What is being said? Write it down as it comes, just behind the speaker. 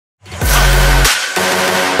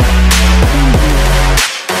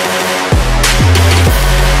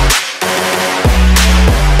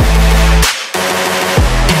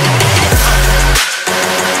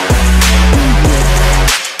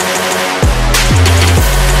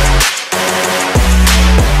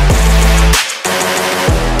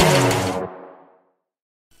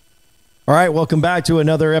All right, welcome back to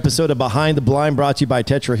another episode of Behind the Blind, brought to you by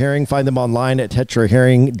Tetra Herring. Find them online at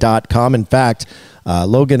tetraherring.com. In fact,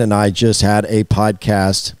 Logan and I just had a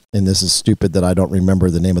podcast, and this is stupid that I don't remember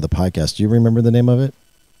the name of the podcast. Do you remember the name of it?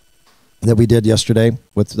 That we did yesterday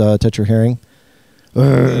with Tetra Herring?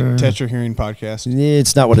 Tetra Herring podcast.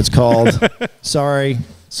 It's not what it's called. Sorry,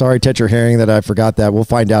 Tetra Herring, that I forgot that. We'll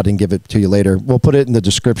find out and give it to you later. We'll put it in the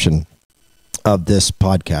description of this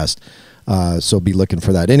podcast. So be looking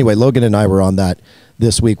for that. Anyway, Logan and I were on that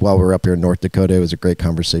this week while we were up here in North Dakota. It was a great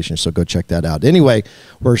conversation, so go check that out. Anyway,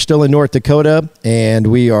 we're still in North Dakota, and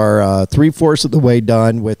we are 3/4 of the way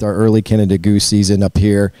done with our early Canada goose season up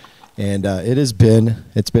here. And it's been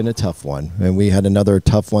a tough one. And we had another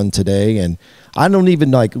tough one today. And I don't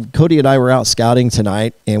even Cody and I were out scouting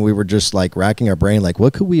tonight, and we were just racking our brain,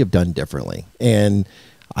 what could we have done differently? And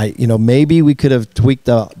maybe we could have tweaked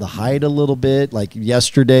the height a little bit. Like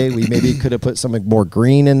yesterday, we maybe could have put something more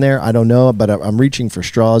green in there. I don't know, but I'm reaching for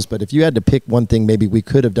straws. But if you had to pick one thing maybe we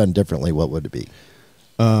could have done differently, what would it be?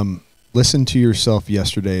 Listen to yourself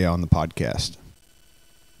yesterday on the podcast.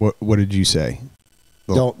 What did you say?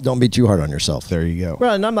 Don't be too hard on yourself. There you go.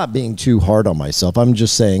 Well, and I'm not being too hard on myself. I'm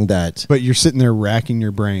just saying that. But you're sitting there racking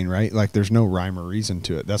your brain, right? There's no rhyme or reason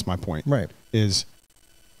to it. That's my point. Right. The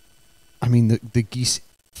geese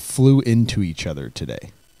flew into each other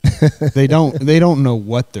today. They don't know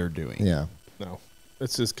what they're doing. Yeah. No.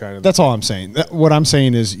 It's just kind of. That's all I'm saying. What I'm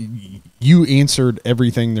saying is you answered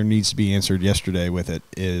everything there needs to be answered yesterday with it.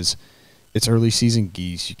 It's early season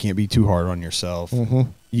geese. You can't be too hard on yourself. Mm-hmm.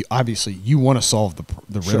 You want to solve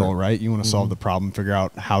the riddle, right? You want to solve the problem, figure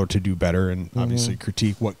out how to do better, and obviously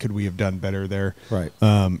critique what could we have done better there. Right.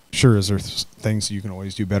 Sure, is there things you can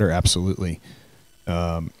always do better? Absolutely.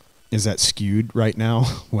 Is that skewed right now?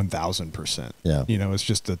 1,000%. Yeah.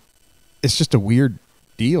 It's just a weird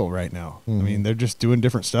deal right now. I mean, they're just doing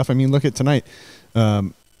different stuff. I mean, look at tonight.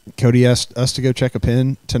 Cody asked us to go check a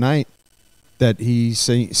pen tonight that he's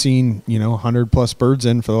seen 100 plus birds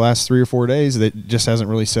in for the last 3 or 4 days that just hasn't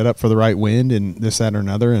really set up for the right wind and this, that, or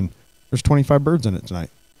another. And there's 25 birds in it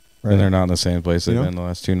tonight. Right. And they're not in the same place they've been the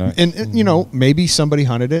last 2 nights. And maybe somebody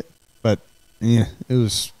hunted it, but it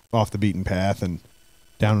was off the beaten path and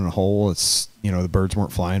down in a hole. It's, the birds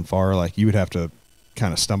weren't flying far. You would have to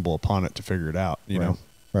kind of stumble upon it to figure it out, you know?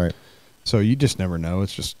 Right. So you just never know.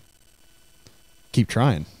 It's just keep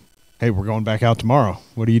trying. Hey, we're going back out tomorrow.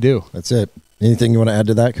 What do you do? That's it. Anything you want to add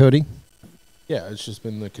to that, Cody? Yeah, it's just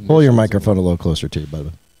been the conditions. Pull your microphone a little closer to you,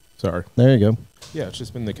 brother. Sorry. There you go. Yeah, it's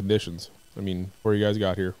just been the conditions. I mean, before you guys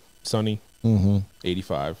got here, sunny,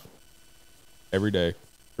 85 every day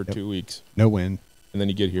for 2 weeks. No wind. And then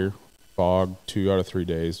you get here, fog 2 out of 3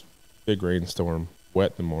 days, big rainstorm,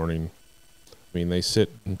 wet in the morning. I mean, they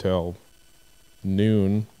sit until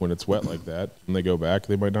noon when it's wet like that, and they go back.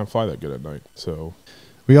 They might not fly that good at night. So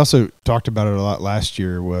we also talked about it a lot last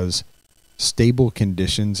year. Was stable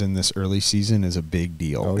conditions in this early season is a big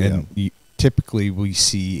deal. Oh, yeah. And typically we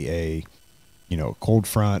see a cold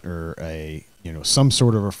front or a some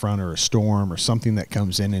sort of a front or a storm or something that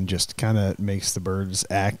comes in and just kind of makes the birds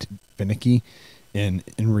act finicky. And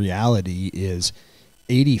in reality is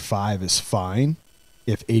 85 is fine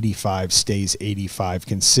if 85 stays 85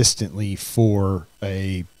 consistently for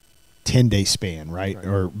a 10-day span, right?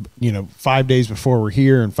 Or 5 days before we're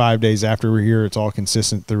here and 5 days after we're here, it's all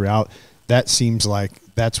consistent throughout. That seems like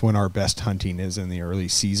that's when our best hunting is in the early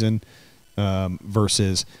season,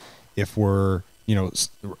 versus if we're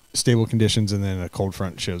stable conditions and then a cold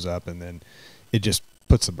front shows up and then it just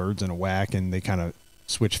puts the birds in a whack and they kind of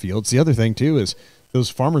switch fields. The other thing too is those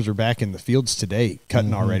farmers are back in the fields today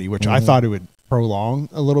cutting already, which I thought it would prolong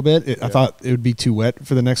a little bit. I thought it would be too wet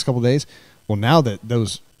for the next couple of days. Well, now that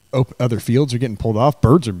those other fields are getting pulled off,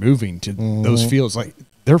 birds are moving to those fields.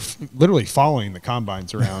 They're literally following the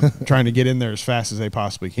combines around, trying to get in there as fast as they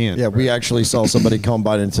possibly can. Yeah, we actually saw somebody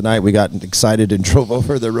combining tonight. We got excited and drove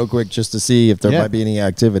over there real quick just to see if there might be any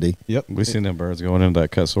activity. Yep. We've seen them birds going into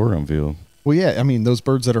that cut sorghum field. Well, yeah, I mean, those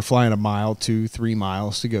birds that are flying 1 mile, 2, 3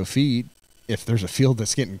 miles to go feed, if there's a field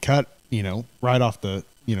that's getting cut, right off the,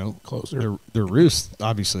 closer their roost,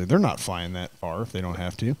 obviously they're not flying that far if they don't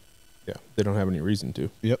have to. Yeah, they don't have any reason to.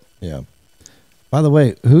 Yep. Yeah. By the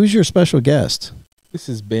way, who's your special guest? This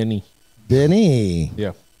is Benny. Benny.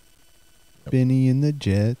 Yeah. Benny and the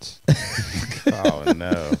Jets. Oh,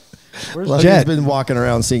 no. Well, he's been walking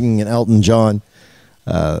around singing an Elton John.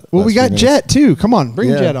 We got Jet, too. Come on, bring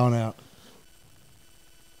Jet on out.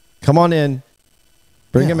 Come on in.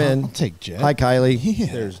 Bring him in. I'll take Jet. Hi, Kylie.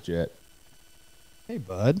 Yeah. There's Jet. Hey,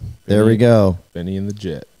 bud. There we go. Benny and the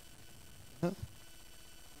Jet.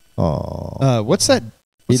 Oh. What's that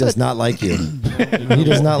He does not like you. He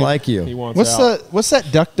does not like He you. wants What's out. what's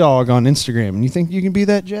that duck dog on Instagram? You think you can be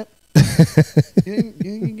that, Jet? you think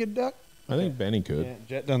you can get duck? I think Benny could. Yeah,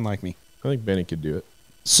 Jet doesn't like me. I think Benny could do it.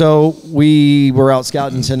 So we were out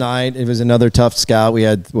scouting tonight. It was another tough scout. We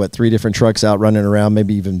had 3 different trucks out running around,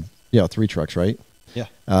 maybe even 3 trucks, right? Yeah.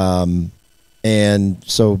 And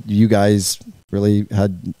so you guys really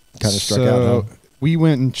had kind of struck out. Huh? We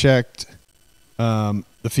went and checked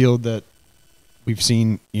the field that we've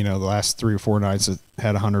seen, the last 3 or 4 nights that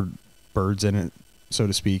had 100 birds in it, so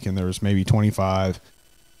to speak, and there was maybe 25.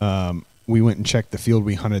 We went and checked the field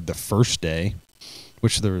we hunted the first day,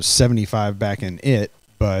 which there was 75 back in it,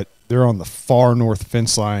 but they're on the far north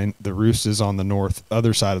fence line. The roost is on the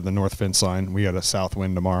other side of the north fence line. We got a south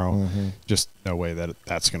wind tomorrow. Mm-hmm. Just no way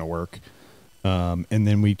that's going to work. And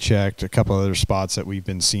then we checked a couple other spots that we've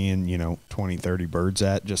been seeing, 20, 30 birds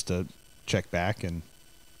at, just to check back. And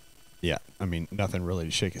yeah, I mean, nothing really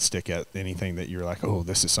to shake a stick at, anything that you're like, oh,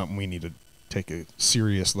 this is something we need to take a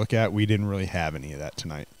serious look at. We didn't really have any of that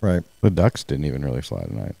tonight. Right. The ducks didn't even really fly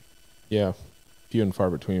tonight. Yeah, few and far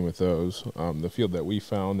between with those. The field that we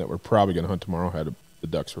found that we're probably going to hunt tomorrow the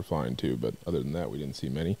ducks were flying too, but other than that, we didn't see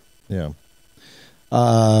many. Yeah.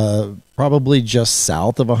 Probably just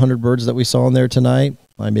south of 100 birds that we saw in there tonight,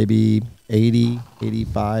 like maybe 80,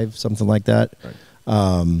 85, something like that.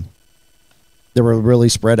 Right. They were really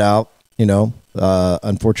spread out,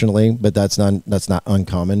 unfortunately, but that's not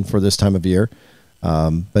uncommon for this time of year.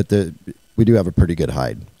 But we do have a pretty good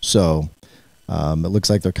hide. So it looks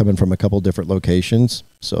like they're coming from a couple different locations.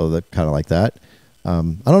 So they're kind of like that. I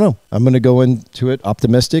don't know. I'm going to go into it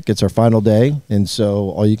optimistic. It's our final day. And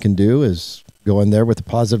so all you can do is go in there with a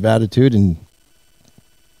positive attitude and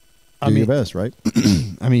do your best, right?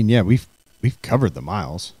 I mean, yeah, we've covered the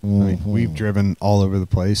miles. Mm-hmm. I mean, we've driven all over the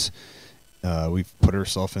place. We've put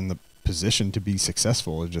ourselves in the position to be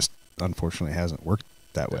successful. It just unfortunately hasn't worked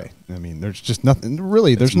that way. I mean, there's just nothing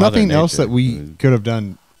really. There's nothing else that we could have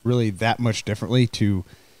done really that much differently to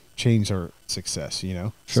change our success.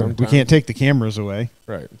 Sure. We can't take the cameras away.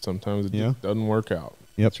 Right. Sometimes it just doesn't work out.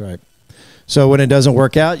 Yep. That's right. So when it doesn't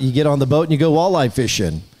work out, you get on the boat and you go walleye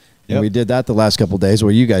fishing. And we did that the last couple of days.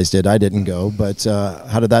 Well, you guys did. I didn't go. But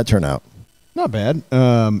how did that turn out? Not bad.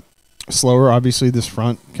 Slower, obviously. This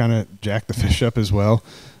front kind of jacked the fish up as well.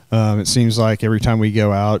 It seems like every time we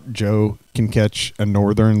go out, Joe can catch a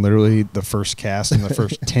northern, literally the first cast in the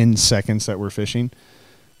first 10 seconds that we're fishing.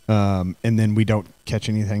 And then we don't catch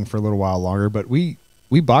anything for a little while longer. But we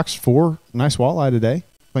boxed 4 nice walleye today.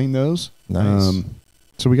 Cleaned those. Nice.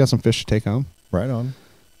 So we got some fish to take home. Right on.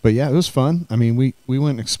 But yeah, it was fun. I mean, we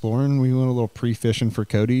went exploring. We went a little pre-fishing for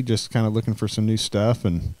Cody, just kind of looking for some new stuff,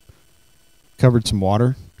 and covered some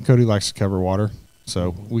water. Cody likes to cover water,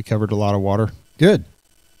 so we covered a lot of water. Good.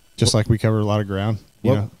 Just like we covered a lot of ground.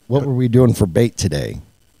 What were we doing for bait today?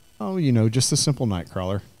 Oh, just a simple night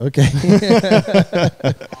crawler. Okay.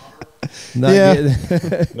 No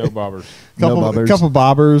bobbers. Couple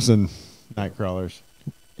bobbers and night crawlers.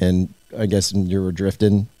 And I guess you were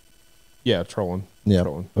drifting. Yeah, trolling. Yeah.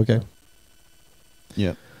 Trolling. Okay.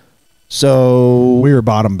 Yep. So We were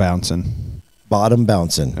bottom bouncing. bottom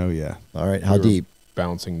bouncing. Oh, yeah. All right. How We were deep?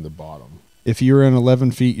 Bouncing the bottom. If you're in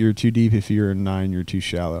 11 feet, you're too deep. If you're in 9, you're too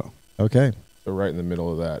shallow. Okay. So right in the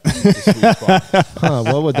middle of that. The sweet spot.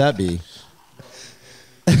 What would that be?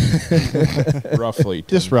 Roughly. 10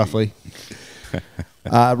 Just feet. roughly.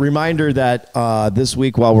 Reminder that this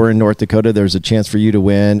week while we're in North Dakota, there's a chance for you to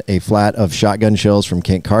win a flat of shotgun shells from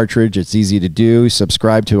Kent Cartridge. It's easy to do.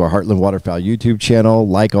 Subscribe to our Heartland Waterfowl YouTube channel.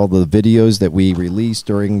 Like all the videos that we release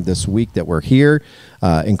during this week that we're here,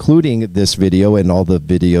 including this video and all the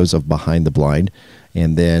videos of Behind the Blind.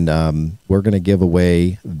 And then we're going to give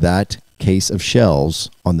away that case of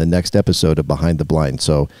shells on the next episode of Behind the Blind.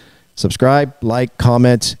 So subscribe, like,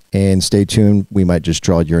 comment, and stay tuned. We might just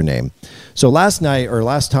draw your name. So last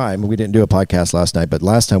time, we didn't do a podcast last night, but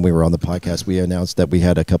last time we were on the podcast, we announced that we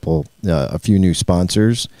had a few new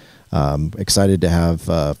sponsors. Excited to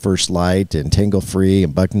have First Light and Tangle Free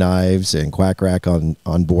and Buck Knives and Quack Rack on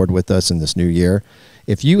board with us in this new year.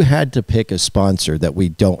 If you had to pick a sponsor that we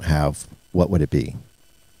don't have, what would it be?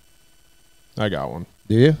 I got one.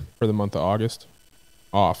 Do you? For the month of August.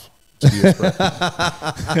 Off. The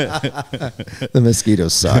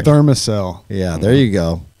mosquitoes suck. Thermacell. Yeah, there you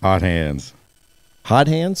go. Hot hands. Hot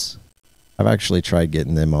hands? I've actually tried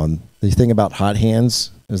getting them on. The thing about hot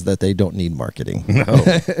hands is that they don't need marketing. No.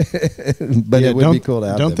 But it would be cool to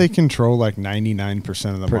have Don't them. they control like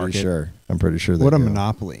 99% of the Pretty market? sure. I'm pretty sure they What a do.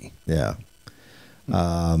 monopoly. Yeah.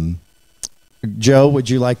 Joe, would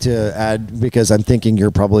you like to add, because I'm thinking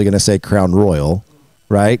you're probably going to say Crown Royal,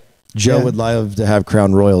 right? Joe Yeah. would love to have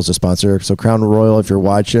Crown Royal as a sponsor. So Crown Royal, if you're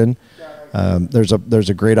watching, there's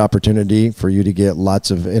a great opportunity for you to get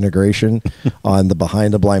lots of integration on the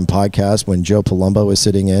Behind the Blind podcast when Joe Palumbo is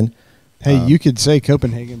sitting in. Hey, you could say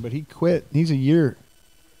Copenhagen, but he quit. He's a year.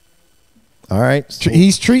 All right.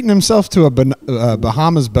 He's treating himself to a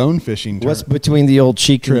Bahamas bone fishing tour. What's between the old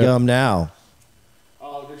cheek and Trip. gum now?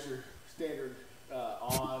 Oh, there's your standard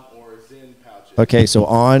on or Zen pouches. Okay, so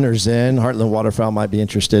On or Zen, Heartland Waterfowl might be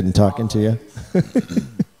interested in talking to you.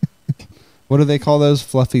 What do they call those?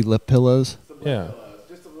 Fluffy lip pillows? Yeah.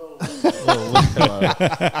 Just a little. Little lip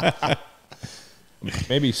pillow.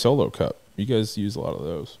 Maybe solo cup. You guys use a lot of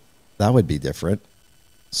those. That would be different.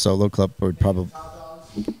 Solo Club would probably.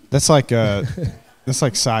 That's like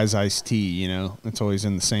size iced tea, you know. It's always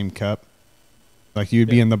in the same cup. Like you'd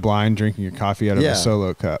be in the blind drinking your coffee out of Yeah. a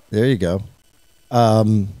solo cup. There you go.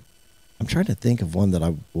 I'm trying to think of one that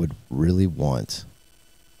I would really want.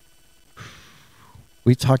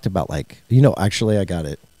 We talked about actually I got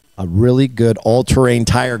it. A really good all-terrain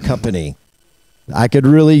tire company. I could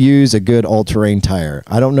really use a good all-terrain tire.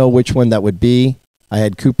 I don't know which one that would be. I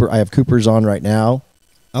have Coopers on right now.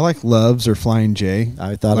 I like Loves or Flying J.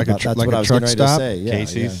 I thought Like a about tr- that's like what a I was truck getting ready to stop? say. Yeah,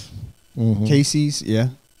 Casey's. yeah. Mhm. Casey's, yeah.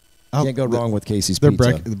 Can't go wrong with Casey's Their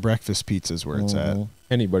Pizza. the breakfast pizza is where it's Mhm.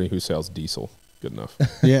 Anybody who sells diesel, good enough. at.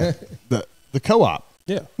 Yeah. The co-op.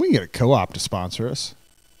 Yeah. We can get a co-op to sponsor us.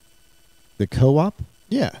 The co-op?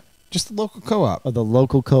 Yeah. Just the local co-op. Oh, the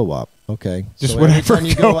local co-op. Okay. Just So every whatever time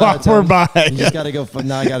you go out co-op of town, we're by. You just got to go.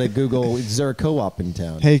 Now I got to Google. Is there a co-op in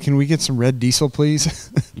town? Hey, can we get some red diesel, please?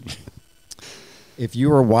 If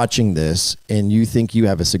you are watching this and you think you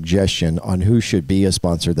have a suggestion on who should be a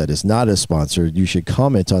sponsor that is not a sponsor, you should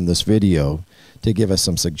comment on this video to give us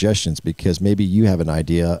some suggestions, because maybe you have an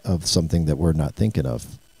idea of something that we're not thinking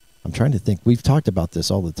of. I'm trying to think. We've talked about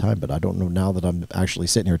this all the time, but I don't know now that I'm actually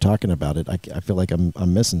sitting here talking about it. I feel like I'm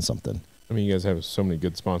missing something. I mean, you guys have so many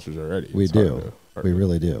good sponsors already. We It's hard do. hard We to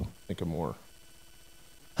really do. think of more.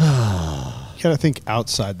 You gotta think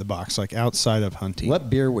outside the box, like outside of hunting. What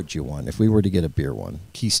beer would you want if we were to get a beer one?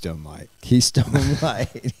 Keystone Light. Keystone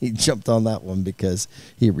Light. He jumped on that one because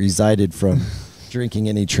he resided from drinking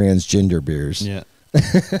any transgender beers. Yeah.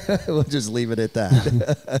 We'll just leave it at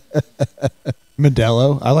that.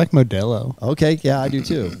 Modelo. I like Modelo. Okay, yeah, I do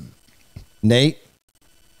too. Nate,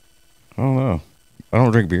 I don't know. I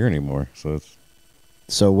don't drink beer anymore, so it's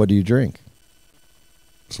so what do you drink?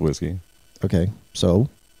 just whiskey. Okay, so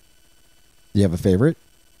do you have a favorite?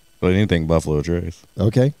 But anything Buffalo Trace.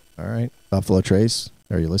 Okay, all right. Buffalo Trace,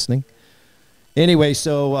 are you listening? Anyway,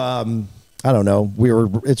 so I don't know.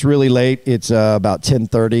 It's really late. It's about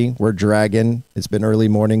 10:30. We're dragging. It's been early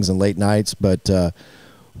mornings and late nights, but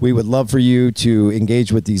we would love for you to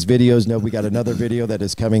engage with these videos. Know we got another video that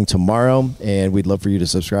is coming tomorrow, and we'd love for you to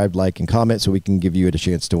subscribe, like, and comment so we can give you a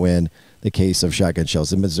chance to win the case of shotgun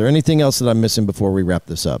shells. And is there anything else that I'm missing before we wrap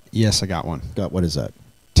this up? Yes, I got one. What is that?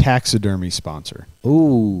 Taxidermy sponsor.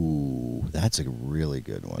 Ooh, that's a really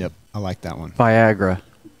good one. Yep, I like that one. Viagra.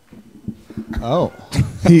 Oh,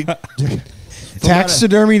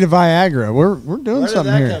 taxidermy to Viagra. We're doing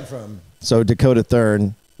something here. from? So Dakota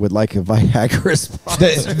Thurn would like a Viagra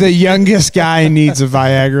sponsor. The youngest guy needs a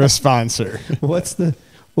Viagra sponsor. What's the?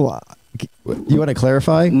 Well, you want to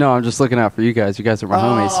clarify? No, I'm just looking out for you guys. You guys are my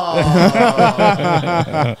homies.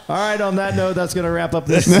 All right, on that note, that's going to wrap up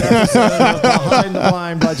this episode of Behind the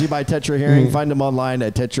Blind, brought to you by Tetra Hearing. Find them online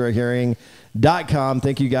at tetrahearing.com.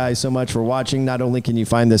 Thank you guys so much for watching. Not only can you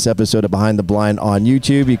find this episode of Behind the Blind on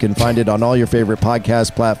YouTube, you can find it on all your favorite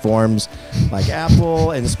podcast platforms like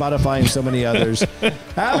Apple and Spotify and so many others.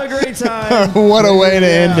 Have a great time. What a way to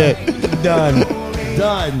end it. Done.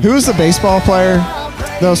 Who was the baseball player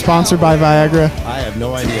that was sponsored by Viagra? I have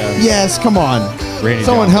no idea. Yes, come on. Randy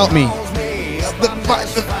Someone help me.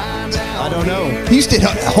 I don't know. He used to hit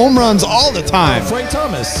home runs all the time. Frank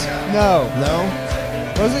Thomas. No. No?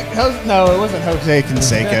 Was it? No, it wasn't Jose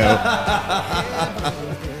Canseco.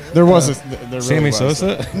 There was a. There really Sammy was.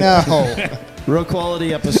 Sosa? No. Real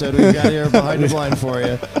quality episode we've got here Behind the Blind for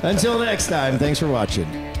you. Until next time, thanks for watching.